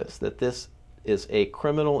notice that this is a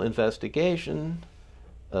criminal investigation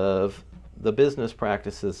of the business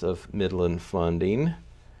practices of Midland Funding,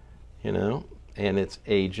 you know, and its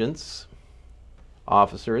agents,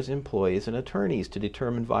 officers, employees, and attorneys to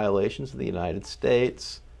determine violations of the United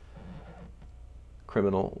States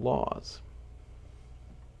criminal laws.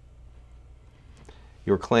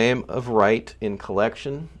 Your claim of right in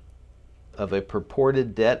collection of a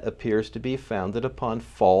purported debt appears to be founded upon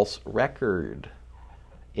false record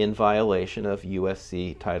in violation of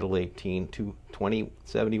USC Title 18 to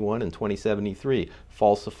 2071 and 2073,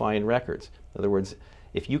 falsifying records. In other words,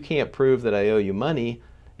 if you can't prove that I owe you money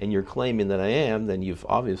and you're claiming that I am, then you've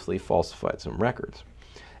obviously falsified some records.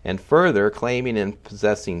 And further, claiming and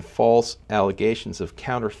possessing false allegations of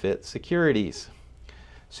counterfeit securities.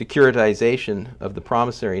 Securitization of the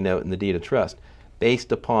promissory note and the deed of trust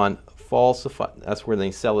based upon falsified, that's where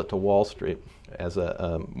they sell it to Wall Street as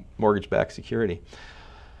a mortgage-backed security.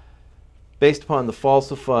 Based upon the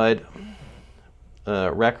falsified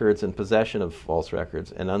records and possession of false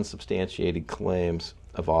records and unsubstantiated claims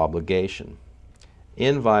of obligation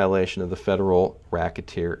in violation of the Federal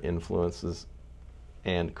Racketeer Influences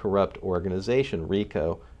and Corrupt Organization,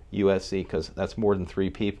 RICO, USC, because that's more than 3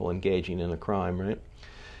 people engaging in a crime, right?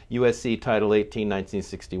 USC Title 18,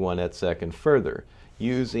 1961, et sec, and further,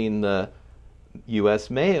 using the U.S.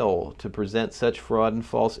 mail to present such fraud and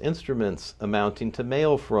false instruments amounting to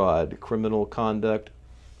mail fraud, criminal conduct,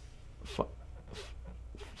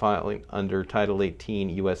 filing under Title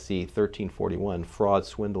 18 USC 1341, fraud,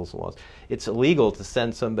 swindles laws. It's illegal to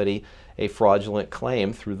send somebody a fraudulent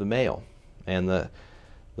claim through the mail, and the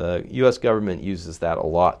U.S. government uses that a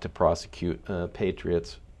lot to prosecute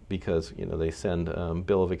patriots because, you know, they send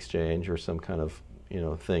bill of exchange or some kind of, you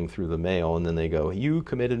know, thing through the mail, and then they go, you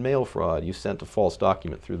committed mail fraud, you sent a false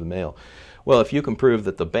document through the mail. Well, if you can prove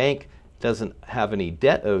that the bank doesn't have any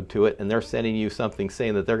debt owed to it and they're sending you something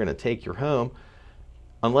saying that they're going to take your home,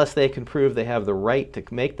 unless they can prove they have the right to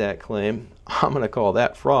make that claim, I'm going to call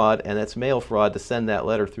that fraud, and that's mail fraud to send that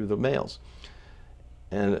letter through the mails.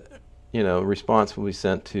 And, you know, response will be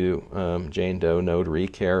sent to Jane Doe, notary,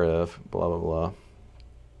 care of, blah, blah, blah.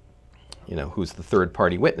 who's the third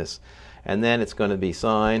party witness. And then it's going to be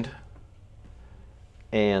signed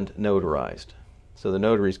and notarized. So the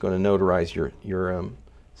notary is going to notarize your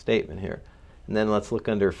statement here. And then let's look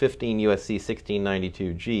under 15 U.S.C.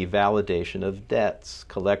 1692G, validation of debts.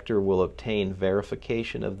 Collector will obtain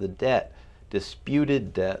verification of the debt.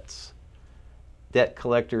 Disputed debts. Debt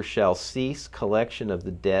collector shall cease collection of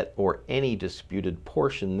the debt or any disputed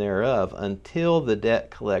portion thereof until the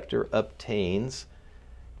debt collector obtains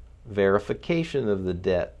verification of the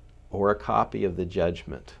debt or a copy of the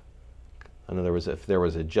judgment. In other words, if there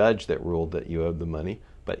was a judge that ruled that you owed the money,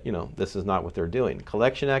 but this is not what they're doing.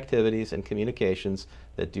 Collection activities and communications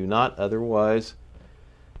that do not otherwise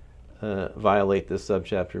violate this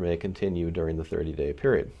subchapter may continue during the 30-day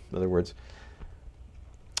period. In other words,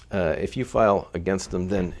 if you file against them,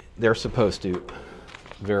 then they're supposed to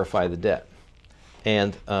verify the debt.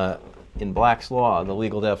 And in Black's Law, the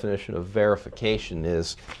legal definition of verification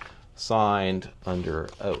is signed under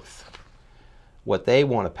oath. What they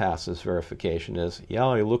want to pass as verification is, yeah,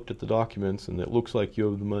 I looked at the documents and it looks like you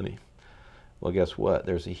owe the money. Well, guess what?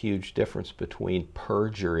 There's a huge difference between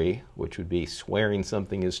perjury, which would be swearing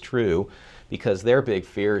something is true, because their big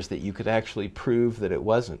fear is that you could actually prove that it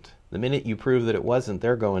wasn't. The minute you prove that it wasn't,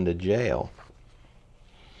 they're going to jail.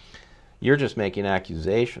 You're just making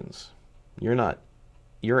accusations.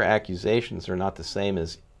 Your accusations are not the same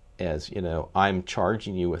as I'm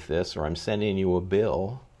charging you with this or I'm sending you a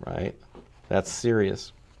bill, right? That's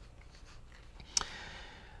serious.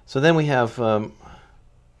 So then we have the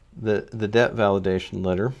debt validation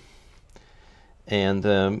letter,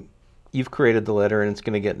 and you've created the letter and it's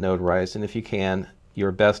going to get notarized, and if you can,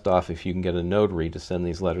 you're best off if you can get a notary to send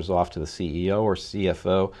these letters off to the CEO or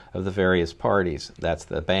CFO of the various parties. That's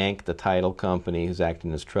the bank, the title company who's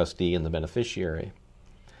acting as trustee, and the beneficiary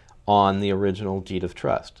on the original deed of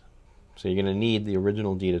trust. So you're going to need the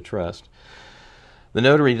original deed of trust. The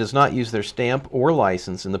notary does not use their stamp or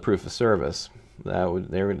license in the proof of service. That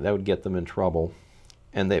would get them in trouble.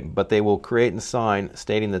 But they will create and sign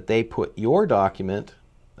stating that they put your document,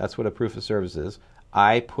 that's what a proof of service is,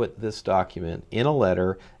 I put this document in a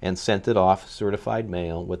letter and sent it off certified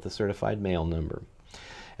mail with the certified mail number.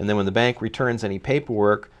 And then when the bank returns any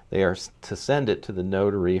paperwork, they are to send it to the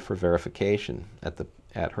notary for verification at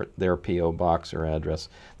their P.O. box or address.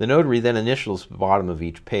 The notary then initials the bottom of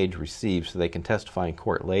each page received so they can testify in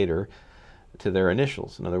court later to their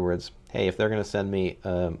initials. In other words, hey, if they're going to send me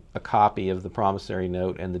a copy of the promissory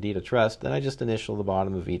note and the deed of trust, then I just initial the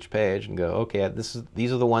bottom of each page and go, okay,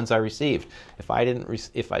 these are the ones I received. If I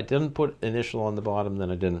didn't put initial on the bottom,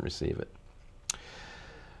 then I didn't receive it.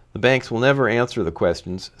 The banks will never answer the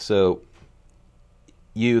questions, so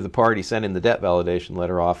you, the party sending the debt validation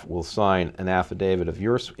letter off, will sign an affidavit of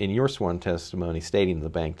in your sworn testimony stating the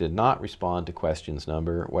bank did not respond to questions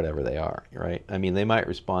number, whatever they are, right? I mean, they might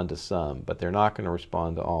respond to some, but they're not going to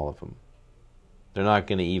respond to all of them. They're not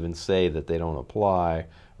going to even say that they don't apply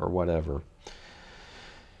or whatever.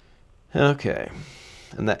 Okay.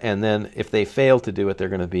 And then if they fail to do it, they're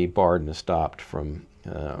going to be barred and stopped from,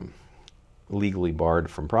 legally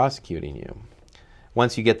barred from prosecuting you.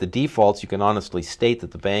 Once you get the defaults, you can honestly state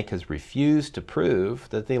that the bank has refused to prove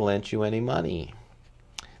that they lent you any money.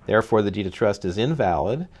 Therefore, the deed of trust is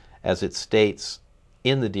invalid, as it states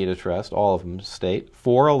in the deed of trust, all of them state,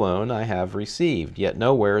 for a loan I have received, yet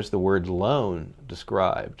nowhere is the word loan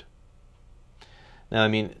described. Now, I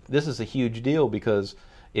mean, this is a huge deal because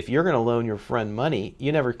if you're going to loan your friend money,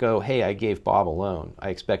 you never go, hey, I gave Bob a loan. I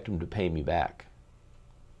expect him to pay me back.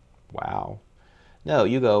 Wow. No,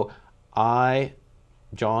 you go,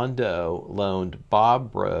 John Doe loaned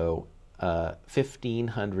Bob Bro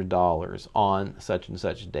 $1,500 on such and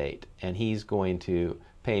such date, and he's going to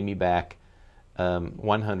pay me back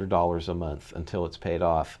 $100 a month until it's paid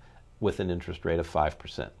off with an interest rate of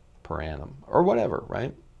 5% per annum, or whatever,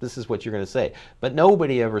 right? This is what you're going to say. But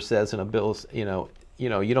nobody ever says in a bill,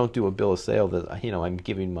 you don't do a bill of sale that, I'm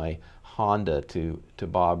giving my Honda to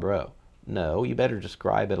Bob Bro. No, you better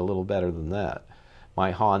describe it a little better than that.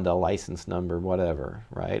 My Honda license number, whatever,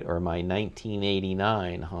 right? Or my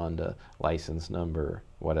 1989 Honda license number,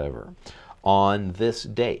 whatever. On this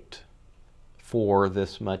date, for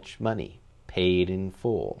this much money, paid in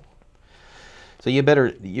full. So you better,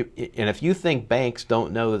 and if you think banks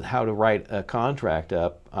don't know how to write a contract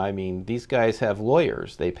up, I mean, these guys have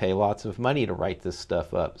lawyers. They pay lots of money to write this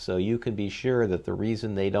stuff up. So you can be sure that the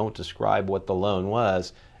reason they don't describe what the loan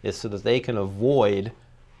was is so that they can avoid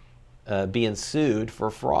being sued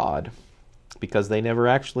for fraud, because they never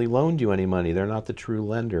actually loaned you any money. They're not the true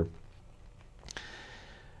lender.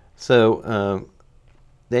 So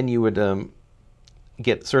then you would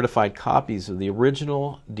get certified copies of the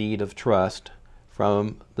original deed of trust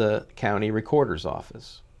from the county recorder's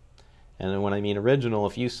office. And when I mean original,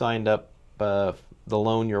 if you signed up the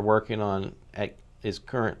loan you're working on is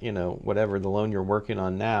current, you know, whatever the loan you're working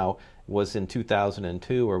on now was in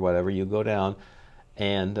 2002 or whatever, you go down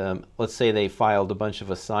and let's say they filed a bunch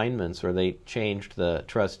of assignments or they changed the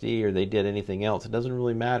trustee or they did anything else. It doesn't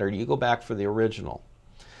really matter. You go back for the original.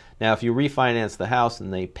 Now, if you refinance the house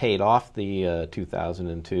and they paid off the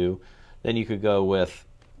 2002, then you could go with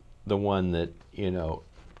the one that, you know,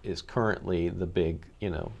 is currently the big,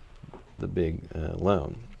 you know, the big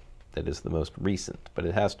loan that is the most recent. But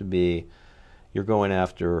it has to be, you're going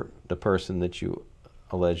after the person that you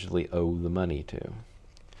allegedly owe the money to.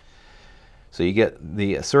 So you get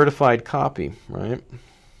the certified copy, right?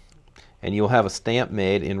 And you'll have a stamp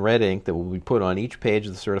made in red ink that will be put on each page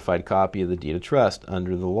of the certified copy of the deed of trust.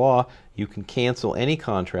 Under the law, you can cancel any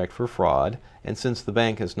contract for fraud, and since the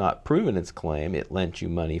bank has not proven its claim, it lent you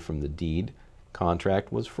money from the deed,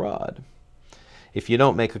 contract was fraud. If you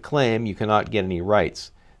don't make a claim, you cannot get any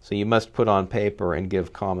rights. So you must put on paper and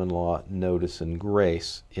give common law notice and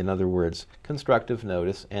grace. In other words, constructive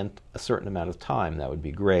notice and a certain amount of time, that would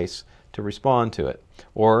be grace, to respond to it.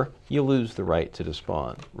 Or you lose the right to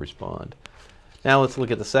respond. Now let's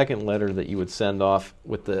look at the second letter that you would send off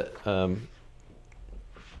with this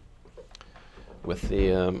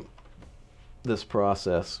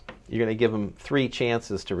process. You're going to give them 3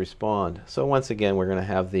 chances to respond. So once again, we're going to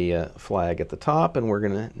have the flag at the top, and we're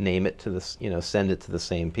going to name it to this, you know, send it to the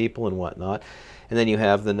same people and whatnot. And then you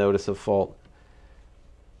have the notice of fault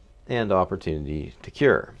and opportunity to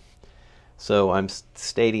cure. So I'm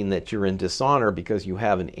stating that you're in dishonor because you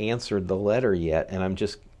haven't answered the letter yet, and I'm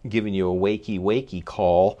just giving you a wakey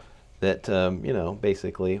call that, you know,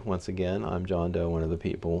 basically, once again, I'm John Doe, one of the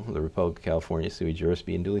people of the Republic of California, sui juris,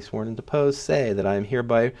 being duly sworn and deposed, say that I am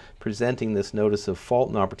hereby presenting this notice of fault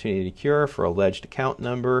and opportunity to cure for alleged account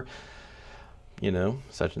number, you know,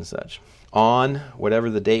 such and such, on whatever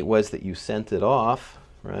the date was that you sent it off,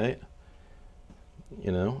 right?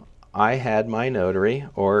 You know, I had my notary,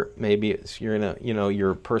 or maybe it's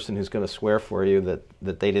your person who's going to swear for you that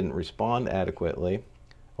they didn't respond adequately,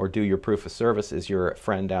 or do your proof of service is your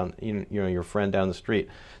friend down, your friend down the street,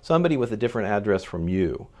 somebody with a different address from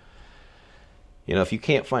you. You know, if you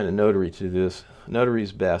can't find a notary to do this, notary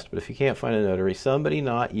is best, but if you can't find a notary, somebody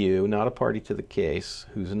not you, not a party to the case,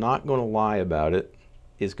 who's not going to lie about it,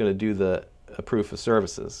 is going to do the proof of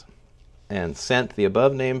services, and sent the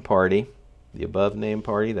above named party. The above named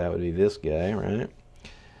party, that would be this guy, right?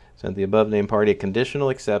 Sent the above named party a conditional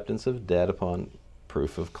acceptance of debt upon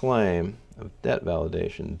proof of claim of debt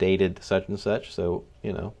validation, dated such and such. So,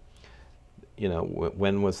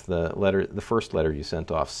 when was the letter, the first letter you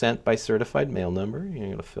sent off? Sent by certified mail number. You're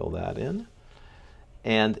going to fill that in.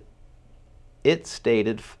 And it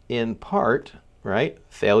stated in part, right,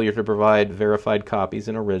 failure to provide verified copies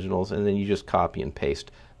and originals, and then you just copy and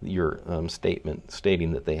paste your statement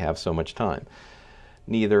stating that they have so much time.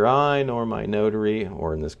 Neither I nor my notary,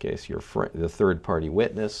 or in this case your friend, the third-party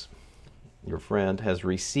witness, your friend, has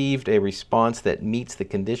received a response that meets the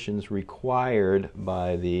conditions required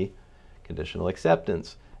by the conditional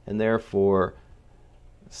acceptance, and therefore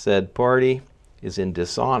said party is in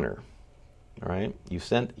dishonor. All right, you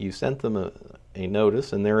sent them a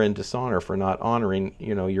notice, and they're in dishonor for not honoring,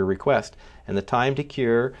 your request, and the time to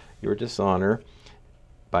cure your dishonor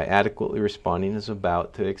by adequately responding is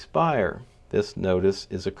about to expire. This notice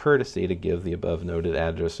is a courtesy to give the above noted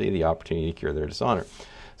addressee the opportunity to cure their dishonor.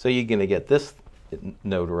 So you're going to get this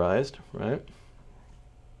notarized, right?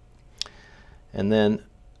 And then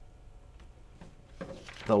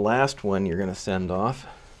the last one you're going to send off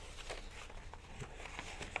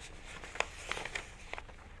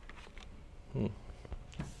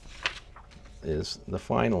is the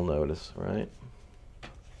final notice, right?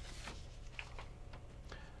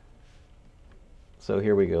 So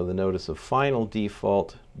here we go, the notice of final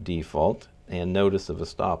default, and notice of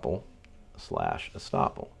estoppel /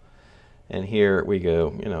 estoppel. And here we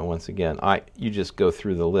go, once again, you just go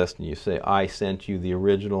through the list and you say, I sent you the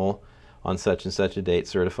original on such and such a date,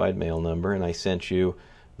 certified mail number, and I sent you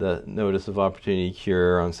the notice of opportunity to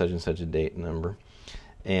cure on such and such a date number.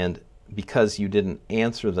 And because you didn't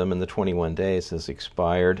answer them and the 21 days has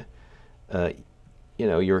expired,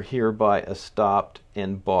 you're hereby estopped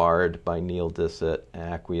and barred by nil dicet,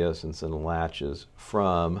 acquiescence, and laches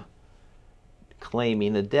from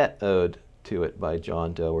claiming a debt owed to it by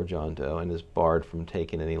John Doe or John Doe, and is barred from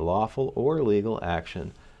taking any lawful or legal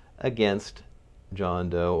action against John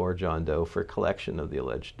Doe or John Doe for collection of the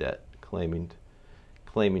alleged debt, claiming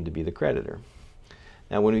to be the creditor.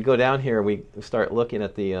 Now when we go down here, we start looking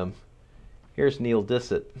at the, here's Neil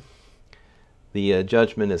Dissett. The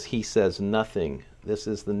judgment is he says nothing. This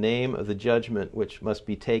is the name of the judgment which must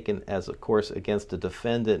be taken as a course against a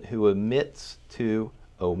defendant who omits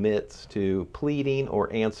to pleading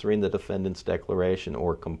or answering the defendant's declaration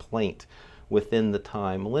or complaint within the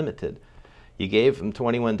time limited. You gave him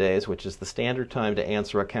 21 days, which is the standard time to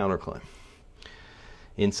answer a counterclaim.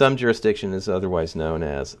 In some jurisdiction, is otherwise known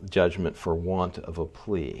as judgment for want of a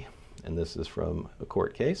plea. And this is from a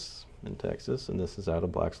court case in Texas, and this is out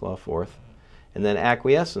of Black's Law Fourth. And then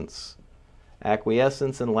acquiescence.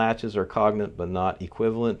 Acquiescence and laches are cognate but not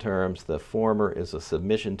equivalent terms. The former is a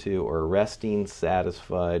submission to or resting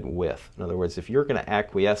satisfied with. In other words, if you're going to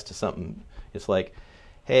acquiesce to something, it's like,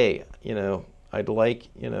 hey, I'd like,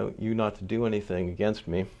 you not to do anything against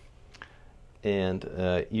me, and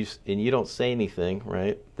you don't say anything,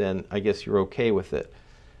 right? Then I guess you're okay with it.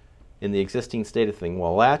 In the existing state of thing,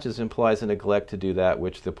 while laches implies a neglect to do that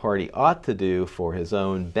which the party ought to do for his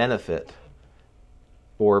own benefit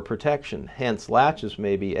or protection. Hence, laches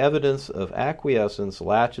may be evidence of acquiescence.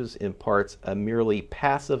 Laches imparts a merely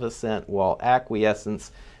passive assent, while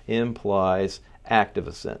acquiescence implies active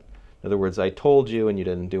assent. In other words, I told you and you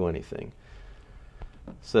didn't do anything.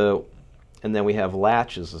 So, and then we have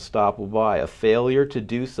laches, estoppel by, a failure to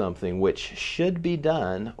do something which should be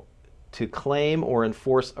done to claim or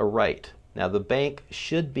enforce a right. Now, the bank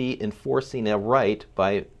should be enforcing a right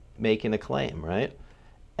by making a claim, right?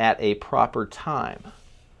 At a proper time.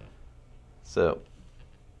 So,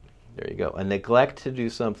 there you go. A neglect to do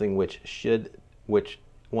something which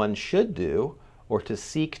one should do, or to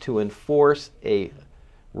seek to enforce a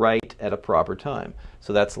right at a proper time.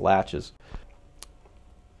 So that's laches.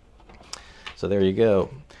 So there you go.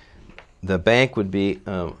 The bank would be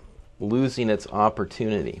losing its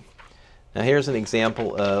opportunity. Now here's an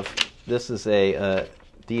example of, this is a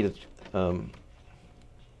deed of,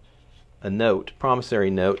 a note,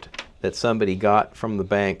 promissory note that somebody got from the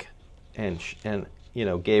bank and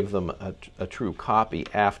gave them a true copy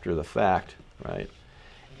after the fact, right?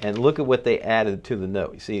 And look at what they added to the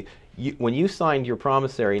note. You see, when you signed your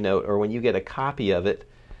promissory note, or when you get a copy of it,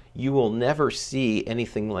 you will never see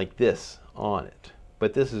anything like this on it.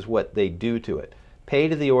 But this is what they do to it. Pay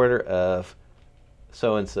to the order of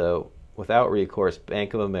so-and-so without recourse,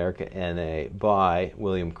 Bank of America N.A. by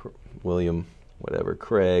William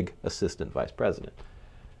Craig, Assistant Vice President.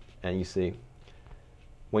 And you see,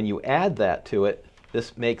 when you add that to it,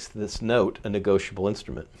 this makes this note a negotiable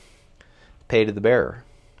instrument. Pay to the bearer,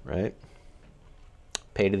 right?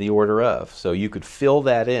 Pay to the order of. So you could fill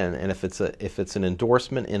that in, and if it's an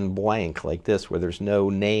endorsement in blank like this, where there's no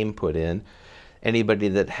name put in, anybody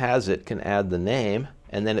that has it can add the name,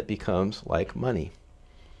 and then it becomes like money.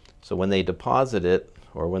 So when they deposit it,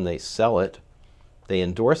 or when they sell it, they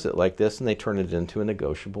endorse it like this, and they turn it into a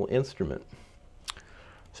negotiable instrument.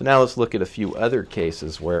 So now let's look at a few other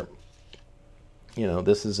cases where,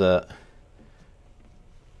 this is a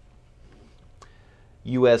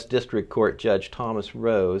U.S. District Court Judge Thomas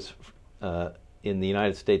Rose in the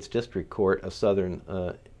United States District Court of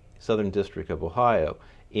Southern District of Ohio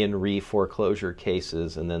in foreclosure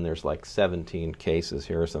cases, and then there's like 17 cases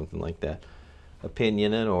here or something like that.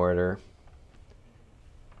 Opinion and order,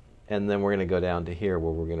 and then we're going to go down to here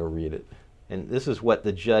where we're going to read it. And this is what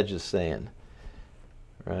the judge is saying,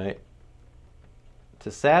 right? To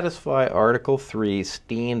satisfy Article 3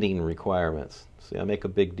 standing requirements. See, I make a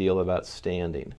big deal about standing.